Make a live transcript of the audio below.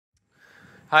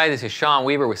Hi, this is Sean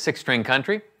Weaver with Six String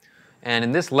Country, and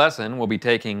in this lesson we'll be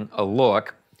taking a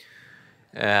look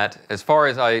at, as far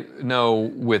as I know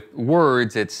with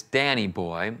words, it's Danny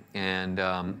Boy, and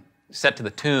set to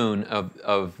the tune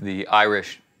of the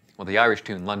Irish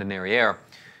tune Londonderry. And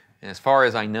as far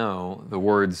as I know, the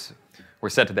words were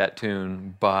set to that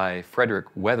tune by Frederick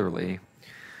Weatherly,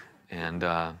 and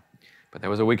but that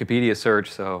was a Wikipedia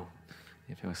search, so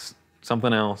if it was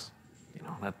something else, you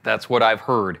know, that's what I've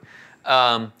heard.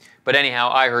 But anyhow,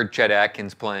 I heard Chet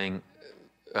Atkins playing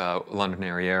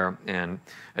Londonderry, and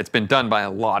it's been done by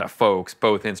a lot of folks,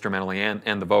 both instrumentally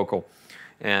and the vocal.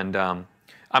 And I'm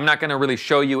not going to really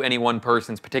show you any one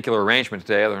person's particular arrangement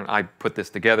today, other than I put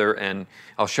this together, and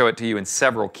I'll show it to you in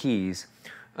several keys,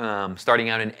 starting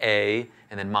out in A,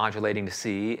 and then modulating to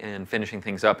C, and finishing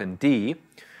things up in D.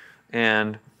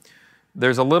 And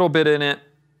there's a little bit in it,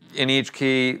 in each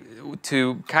key,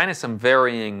 to kind of some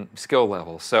varying skill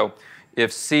levels. So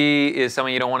if C is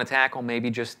something you don't want to tackle, maybe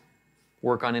just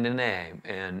work on it in A,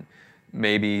 and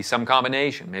maybe some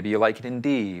combination. Maybe you like it in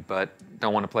D, but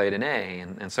don't want to play it in A,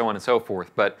 and so on and so forth.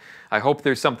 But I hope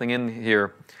there's something in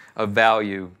here of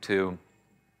value to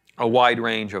a wide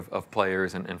range of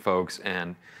players and folks.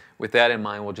 And with that in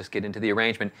mind, we'll just get into the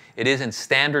arrangement. It is in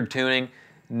standard tuning.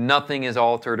 Nothing is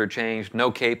altered or changed.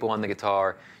 No capo on the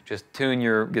guitar. Just tune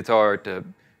your guitar to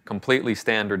completely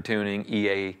standard tuning, E,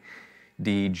 A,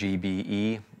 D, G, B,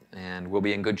 E, and we'll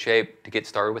be in good shape to get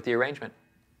started with the arrangement.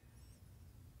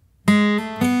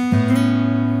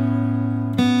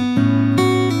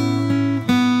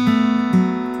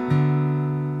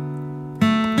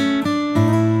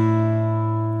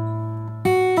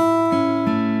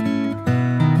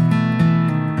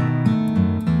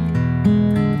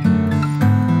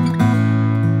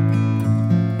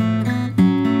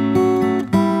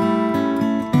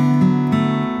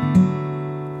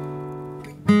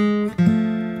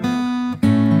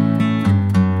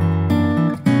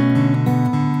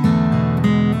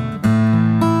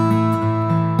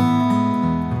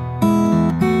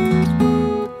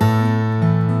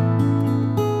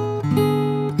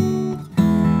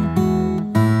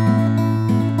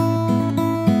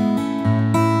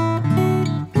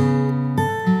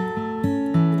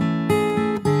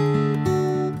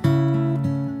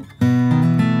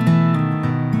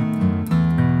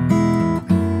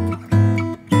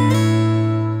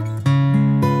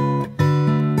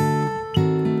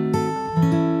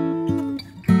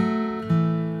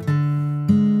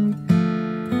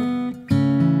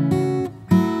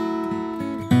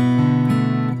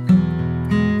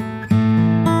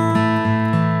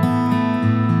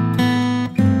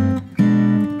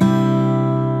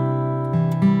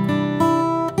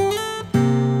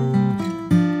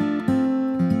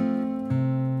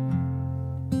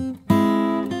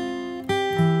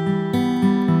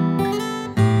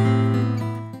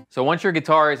 So once your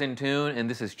guitar is in tune, and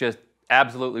this is just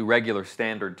absolutely regular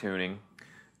standard tuning,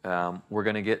 we're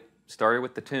going to get started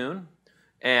with the tune.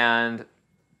 And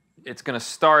it's going to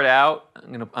start out,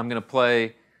 I'm going to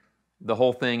play the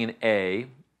whole thing in A,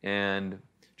 and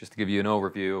just to give you an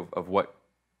overview of what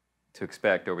to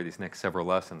expect over these next several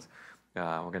lessons.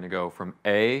 We're going to go from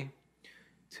A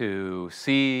to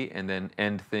C, and then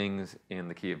end things in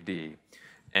the key of D.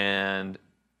 And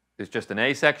there's just an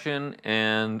A section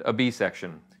and a B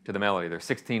section to the melody. There's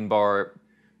 16-bar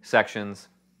sections,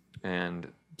 and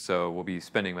so we'll be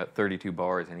spending about 32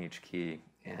 bars in each key,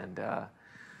 and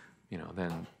you know,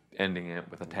 then ending it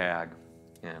with a tag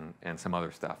and some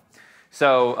other stuff.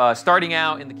 So starting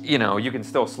out in the, you know, you can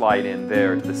still slide in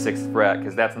there to the 6th fret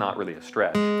because that's not really a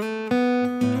stretch,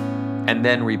 and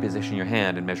then reposition your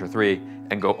hand in measure 3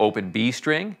 and go open B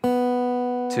string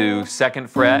to 2nd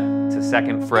fret to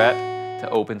 2nd fret to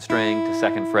open string to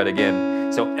 2nd fret again.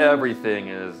 So everything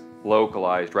is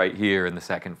localized right here in the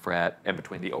 2nd fret and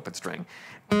between the open string.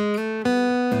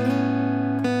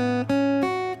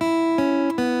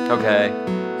 Okay,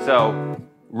 so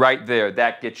right there,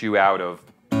 that gets you out of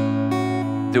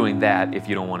doing that if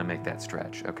you don't want to make that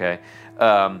stretch, okay?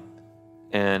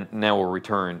 And now we'll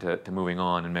return to moving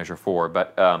on in measure 4.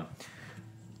 But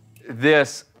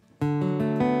this, you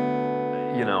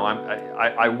know,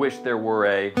 I wish there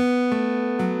were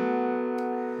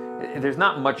there's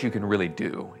not much you can really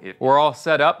do. We're all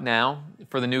set up now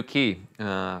for the new key,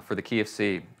 for the key of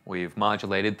C. We've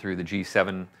modulated through the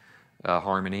G7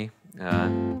 harmony,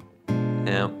 and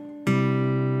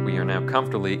we are now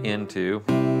comfortably into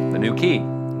the new key,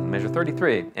 measure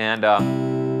 33. And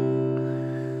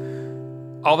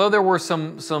although there were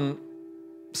some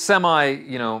semi,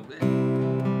 you know,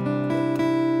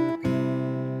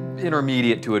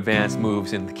 intermediate to advanced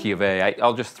moves in the key of A,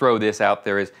 I'll just throw this out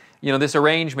there as you know, this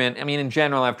arrangement, I mean, in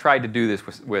general, I've tried to do this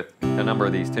with a number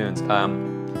of these tunes.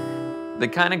 They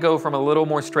kind of go from a little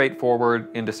more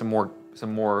straightforward into some more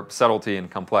subtlety and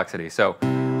complexity. So,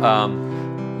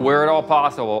 where at all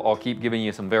possible, I'll keep giving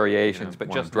you some variations,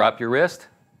 but just drop your wrist,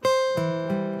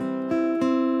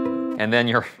 and then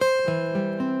your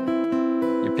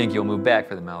pinky will move back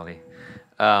for the melody.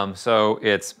 So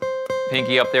it's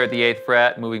pinky up there at the 8th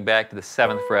fret, moving back to the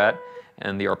 7th fret,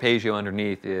 and the arpeggio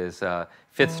underneath is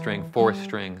 5th string, 4th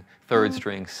string, 3rd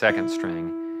string, 2nd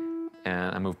string,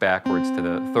 and I move backwards to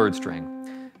the 3rd string.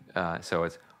 So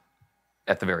it's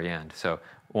at the very end. So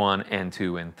 1 and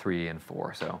 2 and 3 and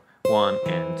 4. So 1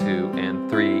 and 2 and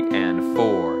 3 and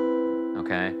 4.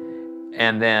 Okay,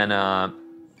 and then I'm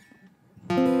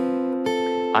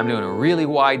doing a really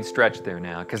wide stretch there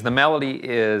now because the melody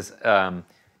is a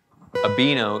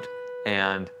B note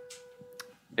and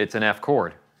it's an F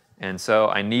chord, and so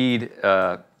I need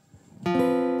that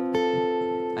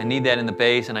in the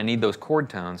bass, and I need those chord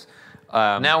tones.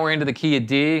 Now we're into the key of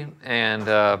D, and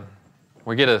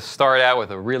we're going to start out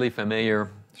with a really familiar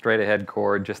straight ahead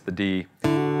chord, just the D.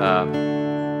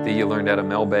 D you learned out of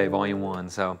Mel Bay, Volume 1.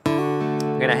 So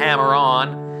I'm going to hammer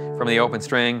on from the open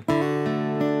string.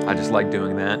 I just like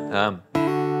doing that.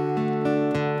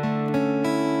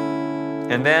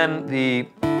 And then the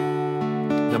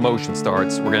motion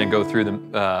starts. We're going to go through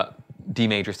the D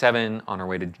major 7 on our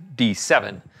way to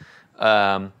D7.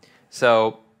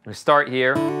 So we start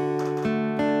here,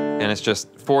 and it's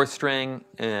just 4th string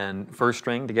and 1st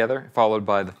string together, followed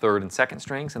by the 3rd and 2nd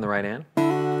strings in the right hand.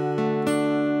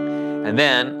 And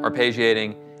then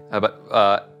arpeggiating,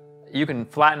 you can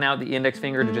flatten out the index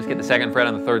finger to just get the 2nd fret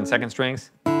on the 3rd and 2nd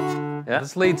strings. Yeah.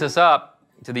 This leads us up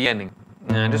to the ending.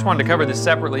 And I just wanted to cover this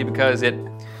separately because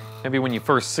maybe when you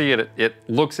first see it, it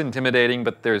looks intimidating,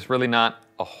 but there's really not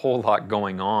a whole lot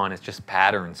going on. It's just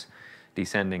patterns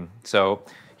descending. So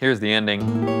here's the ending.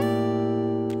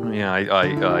 Yeah, I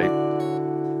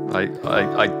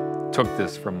took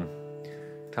this from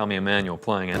Tommy Emmanuel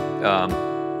playing it,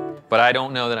 but I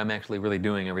don't know that I'm actually really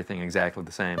doing everything exactly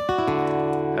the same.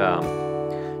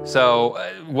 So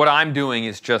what I'm doing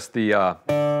is just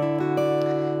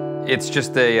it's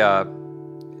just a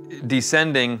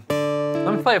descending.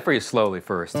 Let me play it for you slowly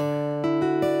first.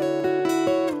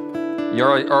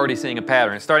 You're already seeing a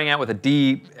pattern. It's starting out with a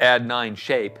D add 9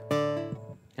 shape,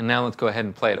 and now let's go ahead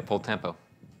and play it at full tempo.